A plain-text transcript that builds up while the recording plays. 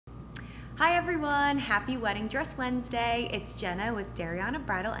Hi everyone, happy Wedding Dress Wednesday. It's Jenna with Darianna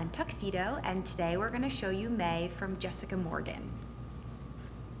Bridal and Tuxedo, and today we're going to show you May from Jessica Morgan.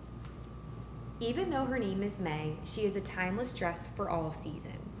 Even though her name is May, she is a timeless dress for all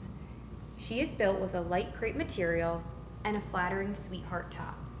seasons. She is built with a light crepe material and a flattering sweetheart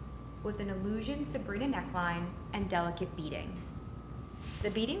top, with an illusion Sabrina neckline and delicate beading.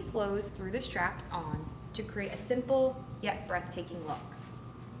 The beading flows through the straps on to create a simple yet breathtaking look.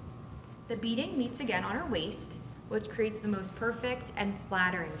 The beading meets again on her waist, which creates the most perfect and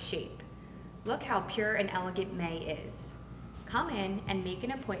flattering shape. Look how pure and elegant May is. Come in and make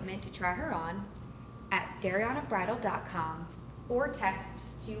an appointment to try her on at dariannabridal.com or text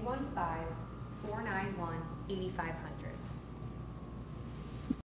 215-491-8500.